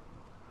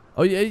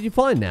 Oh, yeah, you're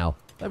fine now.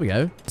 There we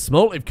go.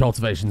 Small leaf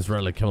cultivation's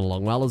really coming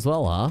along well as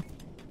well, huh?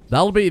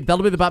 That'll be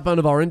the backbone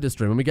of our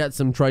industry when we get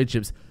some trade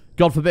ships.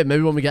 God forbid,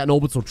 maybe when we get an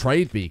orbital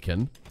trade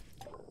beacon.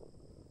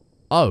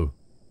 Oh.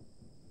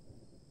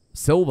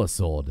 Silver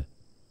sword.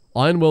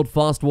 Ironworld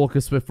fast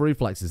walker, swift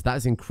reflexes. That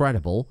is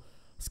incredible.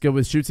 Skill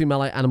with shooting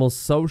melee animals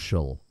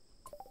social.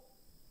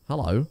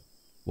 Hello.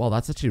 Wow,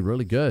 that's actually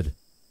really good.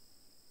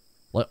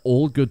 Like,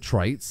 all good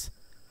traits.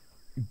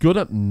 Good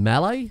at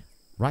melee?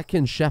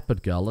 Ratkin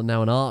Shepherd Girl and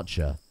now an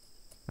archer.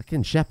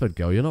 Ratkin Shepherd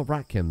Girl, you're not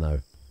Ratkin, though.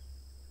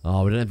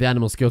 Oh, we don't have the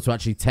animal skill to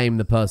actually tame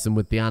the person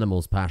with the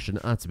animal's passion.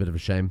 That's a bit of a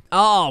shame.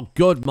 Oh,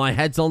 good. My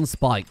head's on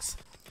spikes.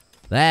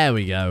 There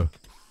we go.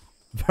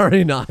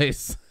 Very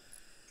nice.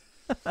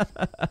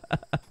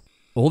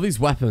 All these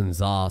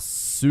weapons are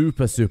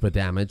super, super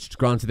damaged.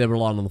 Granted, they were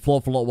lying on the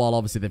floor for a little while.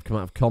 Obviously, they've come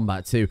out of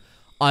combat, too.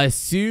 I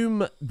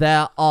assume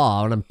there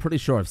are, and I'm pretty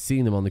sure I've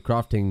seen them on the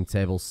crafting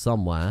table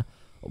somewhere,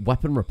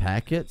 weapon repair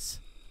kits.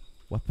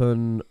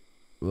 Weapon...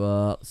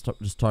 let's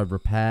just try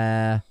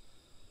repair...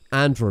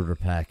 Android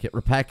repair kit.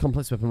 Repair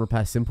complex weapon.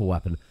 Repair simple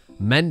weapon.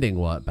 Mending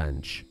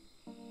workbench.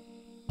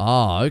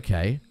 Ah,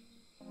 okay.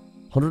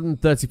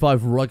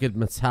 135 rugged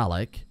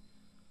metallic.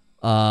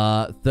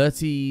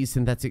 30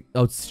 synthetic...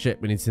 Oh, shit.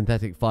 We need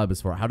synthetic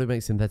fibers for it. How do we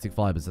make synthetic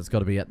fibers? That's got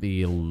to be at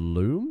the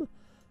loom?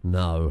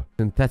 No.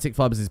 Synthetic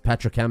fibers is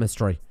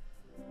petrochemistry.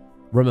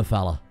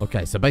 Rimmerfella.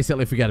 Okay, so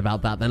basically forget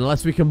about that then.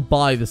 Unless we can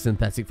buy the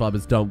synthetic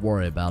fibers, don't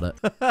worry about it.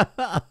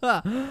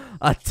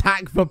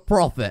 Attack for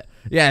profit.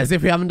 Yeah, as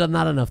if we haven't done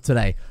that enough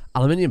today.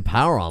 Aluminium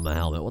power armor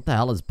helmet. What the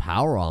hell is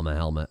power armor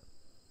helmet?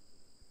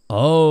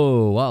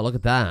 Oh, wow, look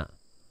at that.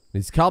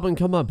 Needs carbon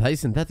compound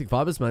paste, synthetic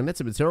fibers,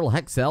 magnetic material,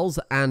 hex cells,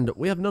 and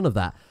we have none of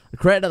that.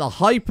 Created the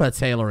hyper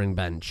tailoring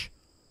bench.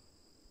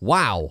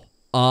 Wow.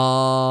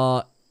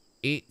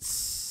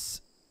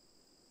 It's...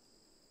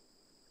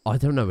 I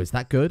don't know, is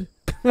that good?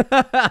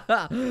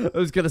 I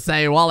was going to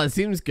say, well, it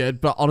seems good,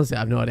 but honestly,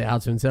 I have no idea how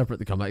to interpret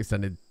the combat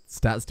extended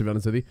stats, to be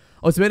honest with you.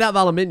 Oh, it's made out of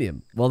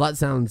aluminium. Well, that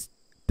sounds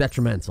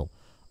detrimental.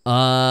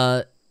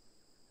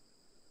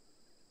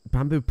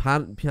 bamboo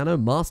piano,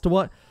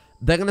 masterwork.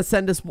 They're going to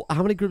send us...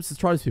 How many groups of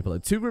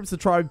tribespeople? 2 groups of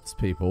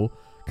tribespeople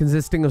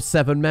consisting of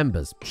 7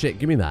 members. Shit,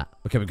 give me that.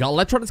 Okay, we've got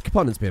electronics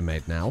components being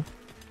made now.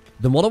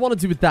 Then what I want to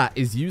do with that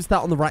is use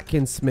that on the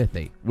Ratkin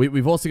smithy.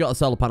 We've also got a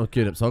solar panel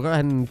queued up, so I'll go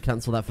ahead and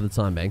cancel that for the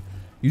time being.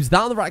 Use that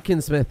on the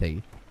Ratkin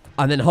smithy.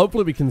 And then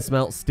hopefully we can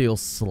smelt steel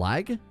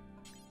slag.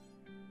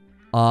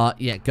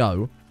 Yeah,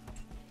 go.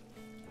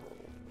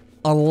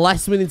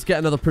 Unless we need to get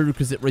another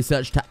prerequisite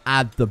research to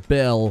add the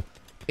bill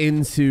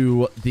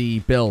into the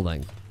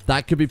building.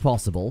 That could be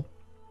possible.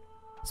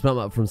 Smelt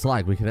up from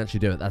slag. We can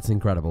actually do it. That's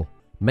incredible.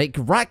 Make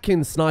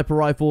Ratkin sniper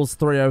rifles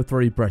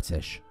 303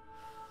 British.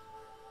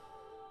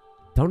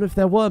 Don't know if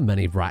there were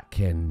many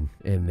Ratkin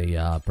in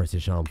the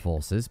British Armed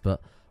Forces,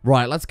 but...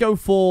 Right, let's go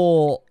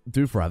for...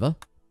 Do forever.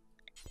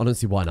 I don't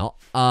see why not.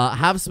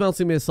 Have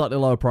smelting be a slightly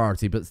lower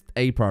priority, but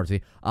a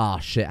priority. Ah,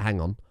 shit,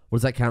 hang on. What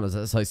does that count as?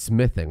 That's like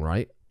smithing,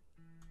 right?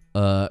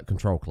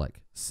 Control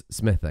click.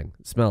 Smithing.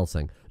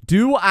 Smelting.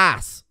 Do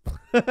ass.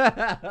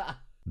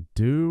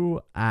 Do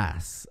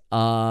ass.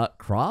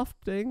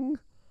 Crafting?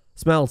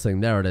 Smelting.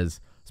 There it is.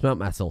 Smelt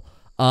metal.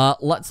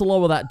 Let's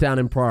lower that down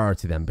in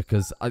priority then,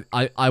 because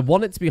I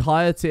want it to be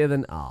higher tier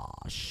than... Ah,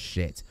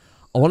 shit.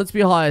 I want it to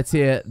be higher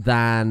tier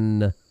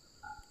than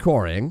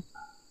quarrying,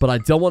 but I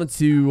don't want it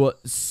to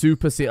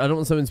supersede... I don't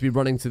want someone to be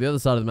running to the other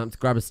side of the map to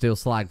grab a steel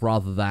slag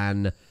rather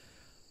than,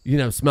 you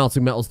know,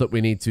 smelting metals that we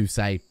need to,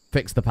 say,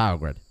 fix the power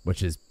grid,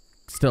 which is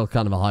still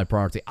kind of a high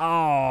priority.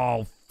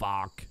 Oh,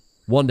 fuck.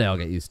 One day I'll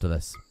get used to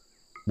this.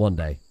 One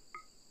day.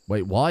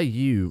 Wait, why are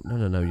you...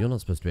 No, you're not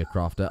supposed to be a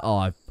crafter.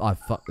 Oh, I've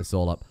fucked this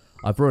all up.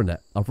 I've ruined it.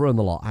 I've ruined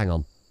the lot. Hang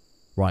on.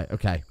 Right,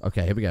 okay.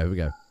 Okay, here we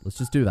go. Let's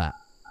just do that.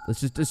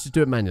 Let's just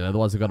do it manually.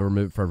 Otherwise, I've got to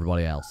remove it for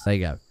everybody else. There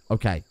you go.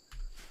 Okay.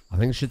 I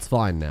think shit's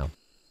fine now.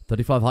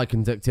 35 high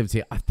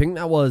conductivity. I think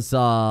that was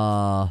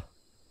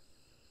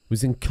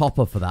in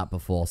copper for that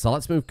before. So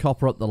let's move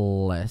copper up the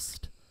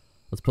list.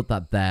 Let's put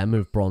that there.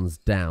 Move bronze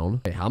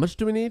down. Okay, how much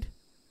do we need?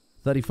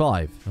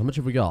 35. How much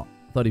have we got?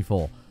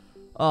 34.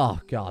 Oh,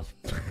 God.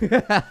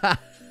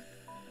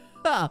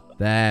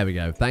 There we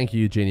go. Thank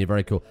you, Eugenia.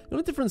 Very cool. You're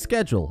on a different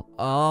schedule.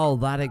 Oh,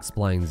 that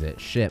explains it.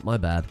 Shit, my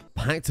bad.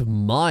 Pact of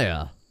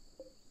Maya.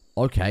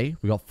 Okay,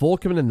 we got 4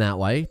 coming in that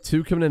way,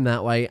 2 coming in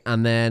that way,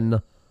 and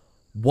then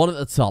 1 at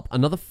the top.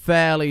 Another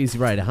fairly easy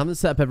raid. I haven't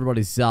set up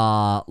everybody's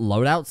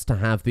loadouts to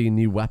have the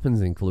new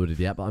weapons included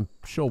yet, but I'm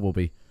sure we'll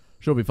be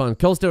fine.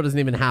 Cold Steel doesn't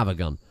even have a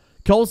gun.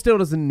 Cold Steel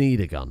doesn't need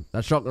a gun.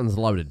 That shotgun's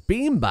loaded.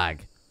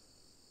 Beanbag.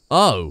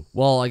 Oh,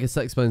 well, I guess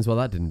that explains why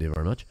that didn't do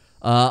very much.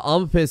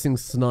 Armor-piercing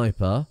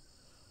sniper.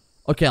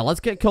 Okay, let's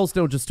get Cold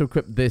Steel just to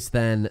equip this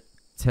then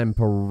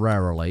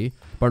temporarily.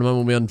 But in a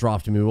moment when we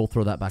undraft him, we will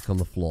throw that back on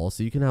the floor.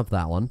 So you can have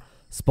that one.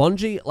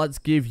 Spongy, let's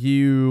give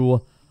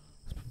you...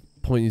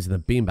 Point using the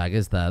beanbag,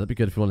 is there? That'd be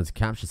good if we wanted to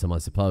capture some, I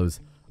suppose.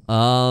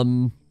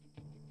 Okay,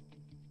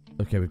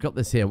 we've got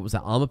this here. What was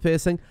that? Armor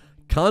piercing?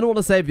 Kind of want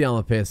to save the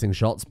armor piercing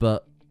shots,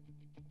 but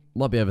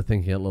might be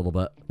overthinking it a little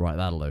bit. Right,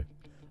 that'll do.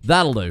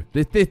 That'll do.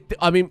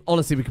 I mean,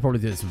 honestly, we could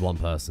probably do this with 1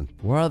 person.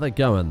 Where are they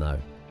going, though?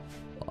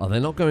 Are they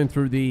not going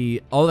through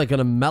the... Oh, they're going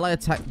to melee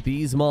attack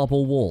these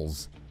marble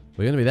walls.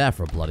 We're going to be there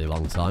for a bloody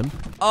long time.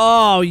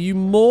 Oh, you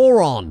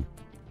moron.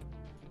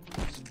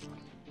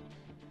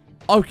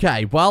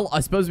 Okay, well, I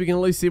suppose we can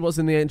at least see what's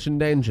in the Ancient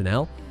Danger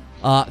now.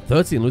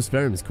 13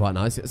 Luciferium is quite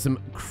nice. Some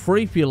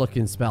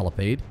creepy-looking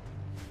Spelipede.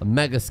 A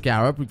Mega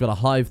Scarab. We've got a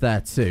Hive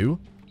there, too.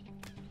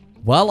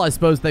 Well, I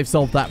suppose they've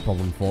solved that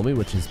problem for me,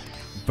 which is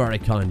very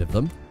kind of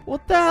them.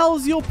 What the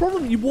hell's your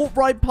problem? You walked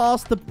right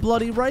past the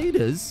bloody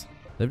raiders.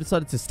 They've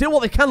decided to steal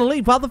what they can and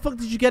leave. How the fuck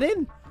did you get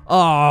in?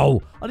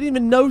 Oh, I didn't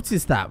even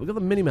notice that. We've got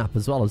the minimap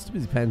as well. I was too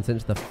busy paying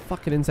attention to the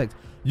fucking insects.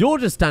 You're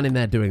just standing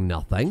there doing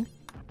nothing.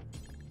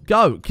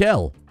 Go,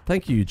 kill.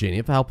 Thank you,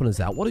 Eugenia, for helping us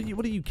out. What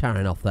are you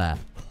carrying off there?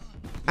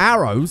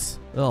 Arrows?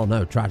 Oh,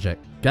 no, tragic.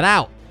 Get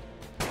out.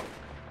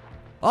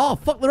 Oh,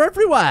 fuck, they're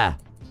everywhere.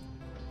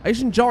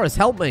 Asian Joris,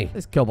 help me.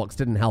 This kill box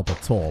didn't help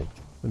at all.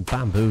 Been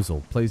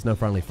bamboozled. Please, no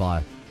friendly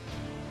fire.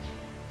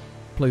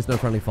 Please, no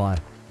friendly fire.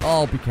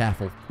 Oh, be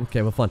careful.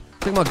 Okay, we're fine.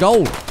 Take my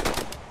gold.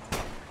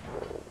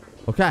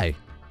 Okay.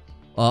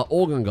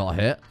 Organ got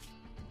hit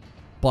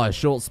by a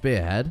short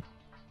spearhead.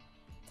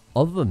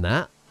 Other than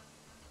that,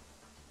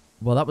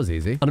 well, that was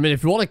easy. And I mean,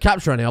 if you want to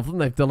capture any of them,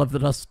 they've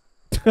delivered us...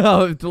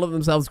 they've delivered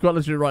themselves quite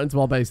literally right into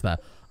our base there.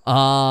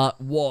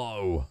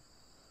 Whoa.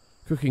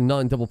 Cooking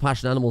 9 double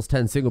passion, animals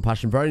 10 single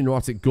passion. Very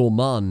neurotic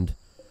gourmand.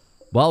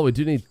 Well, we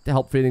do need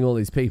help feeding all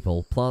these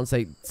people. Plants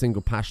 8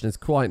 single passion is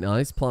quite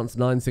nice. Plants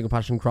 9 single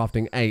passion,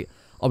 crafting 8.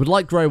 I would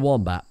like Grey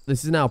Wombat.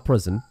 This is now a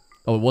prison.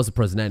 Oh, it was a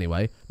prison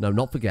anyway. No,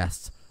 not for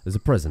guests. There's a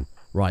prison.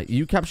 Right,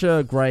 you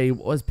capture Grey...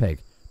 Where's Pig?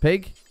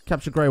 Pig,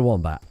 capture Grey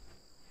Wombat.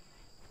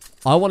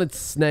 I wanted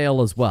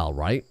Snail as well,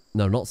 right?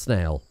 No, not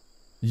Snail.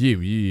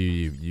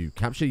 You.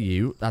 Capture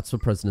you. That's for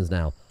prisoners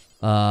now.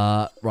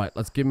 Right,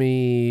 let's give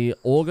me...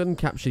 Organ,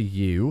 capture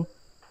you.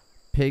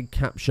 Pig,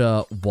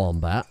 capture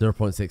Wombat.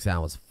 0.6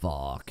 hours.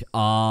 Fuck.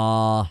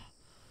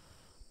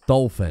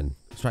 Dolphin.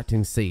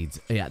 Extracting seeds.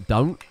 Yeah,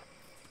 don't.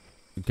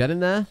 Get in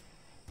there.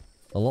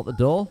 Unlock the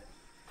door.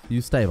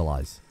 You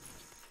stabilize.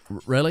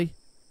 Really?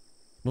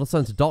 Not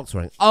assigned to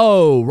doctoring.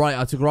 Oh, right.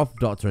 I took her off of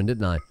doctoring,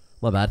 didn't I?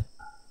 My bad.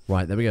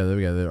 Right, there we go. There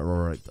we go. All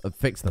right.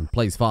 Fix them.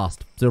 Please,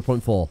 fast.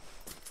 0.4.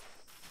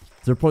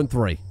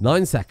 0.3.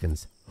 9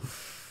 seconds.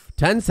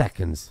 10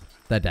 seconds.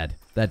 They're dead.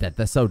 They're dead.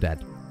 They're so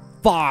dead.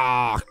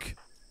 Fuck!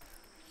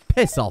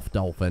 Piss off,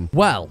 dolphin.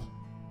 Well,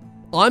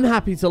 I'm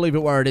happy to leave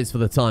it where it is for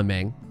the time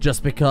being,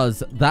 just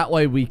because that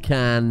way we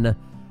can...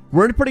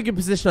 We're in a pretty good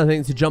position, I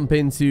think, to jump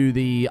into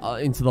the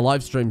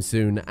live stream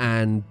soon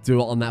and do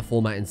it on that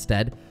format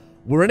instead.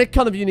 We're in a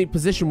kind of unique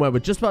position where we're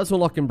just about to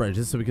unlock in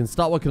bridges, so we can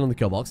start working on the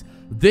kill box.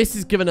 This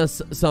has given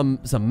us some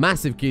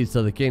massive keys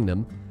to the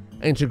kingdom.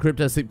 Ancient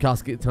Crypto, Sleep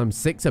Casket times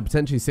 6, so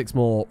potentially 6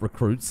 more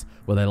recruits,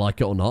 whether they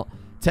like it or not.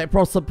 Tech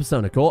Pro Sub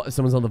Persona Core. If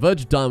someone's on the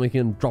verge of dying, we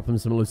can drop them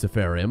some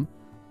Luciferium.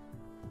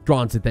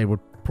 Granted, they would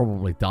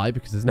probably die,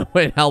 because there's no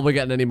way in hell we're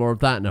getting any more of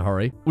that in a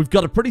hurry. We've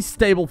got a pretty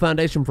stable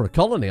foundation for a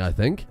colony, I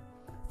think.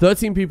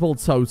 13 people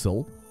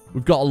total.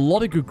 We've got a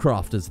lot of good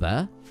crafters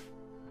there.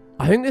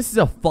 I think this is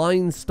a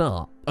fine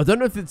start. I don't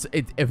know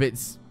if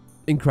it's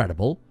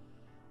incredible,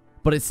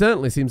 but it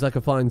certainly seems like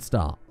a fine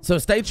start. So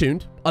stay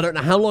tuned. I don't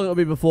know how long it'll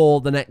be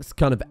before the next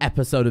kind of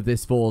episode of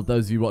this for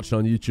those of you watching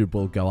on YouTube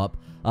will go up.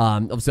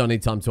 Obviously, I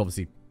need time to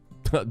obviously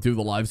do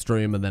the live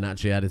stream and then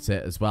actually edit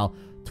it as well.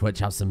 Twitch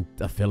has some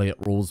affiliate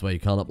rules where you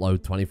can't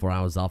upload 24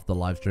 hours after the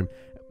live stream.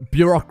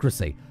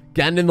 Bureaucracy.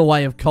 Getting in the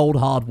way of cold,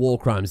 hard war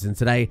crimes. And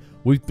today,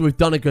 we've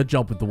done a good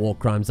job with the war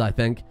crimes, I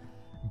think.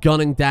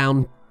 Gunning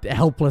down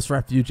helpless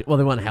refugees. Well,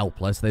 they weren't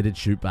helpless. They did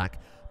shoot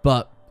back.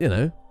 But, you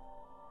know,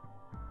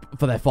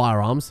 for their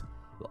firearms.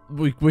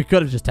 We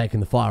could have just taken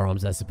the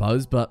firearms, I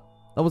suppose. But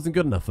that wasn't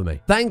good enough for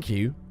me. Thank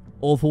you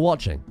all for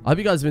watching. I hope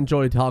you guys have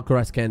enjoyed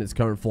Hardcore SK in its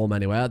current form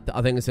anyway.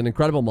 I think it's an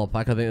incredible mod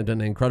pack. I think they've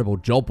done an incredible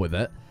job with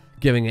it.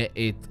 Giving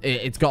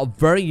it's got a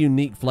very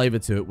unique flavor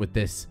to it with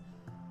this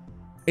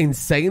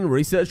insane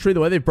research tree. The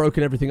way they've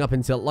broken everything up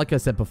into, like I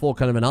said before,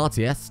 kind of an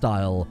RTS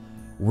style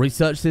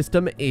research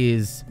system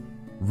is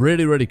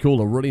really, really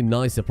cool. A really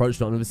nice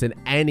approach. I've never seen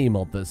any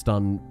mod that's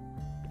done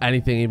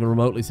anything even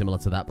remotely similar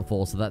to that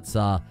before. So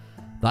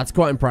that's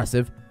quite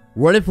impressive.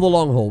 Ready for the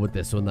long haul with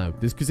this one though.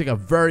 This could take a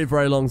very,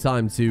 very long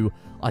time to,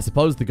 I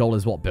suppose the goal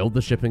is what, build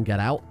the ship and get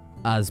out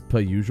as per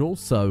usual.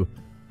 So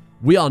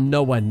we are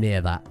nowhere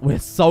near that. We're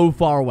so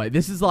far away.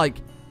 This is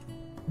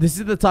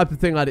the type of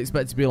thing I'd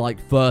expect to be like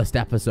first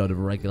episode of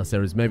a regular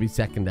series, maybe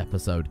second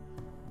episode.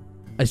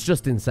 It's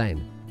just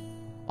insane.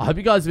 I hope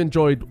you guys have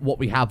enjoyed what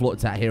we have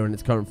looked at here in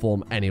its current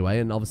form anyway,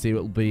 and obviously it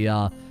will be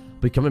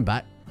coming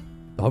back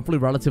hopefully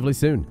relatively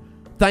soon.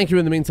 Thank you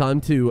in the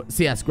meantime to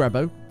CS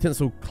Grebo,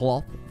 Tinsel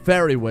Cloth,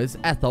 Fairy Wiz,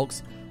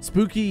 Ethox,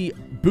 Spooky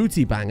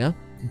Booty Banger,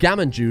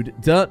 Gammon Jude,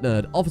 Dirt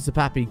Nerd, Officer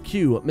Pappy,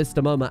 Q,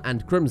 Mr. Moma,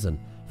 and Crimson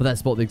for their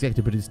support, the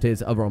executive producer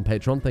tiers over on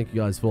Patreon. Thank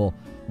you guys for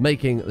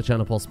making the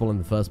channel possible in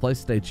the first place.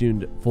 Stay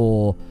tuned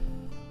for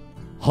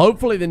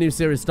hopefully the new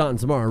series starting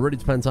tomorrow. It really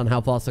depends on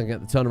how fast I can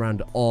get the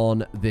turnaround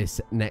on this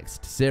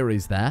next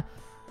series there.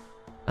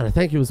 And I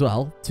thank you as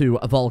well to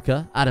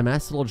Volker, Adam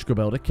S, Logical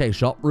Builder,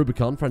 K-Shot,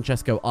 Rubicon,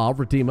 Francesco R,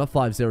 Redeemer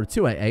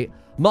 50288,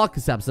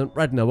 Marcus Absent,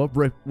 Red Noah,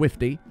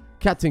 Wifty,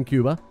 Captain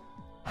Cuba,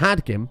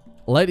 Hadgim,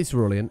 Lady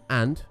Cerulean,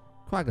 and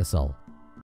Quaggasol.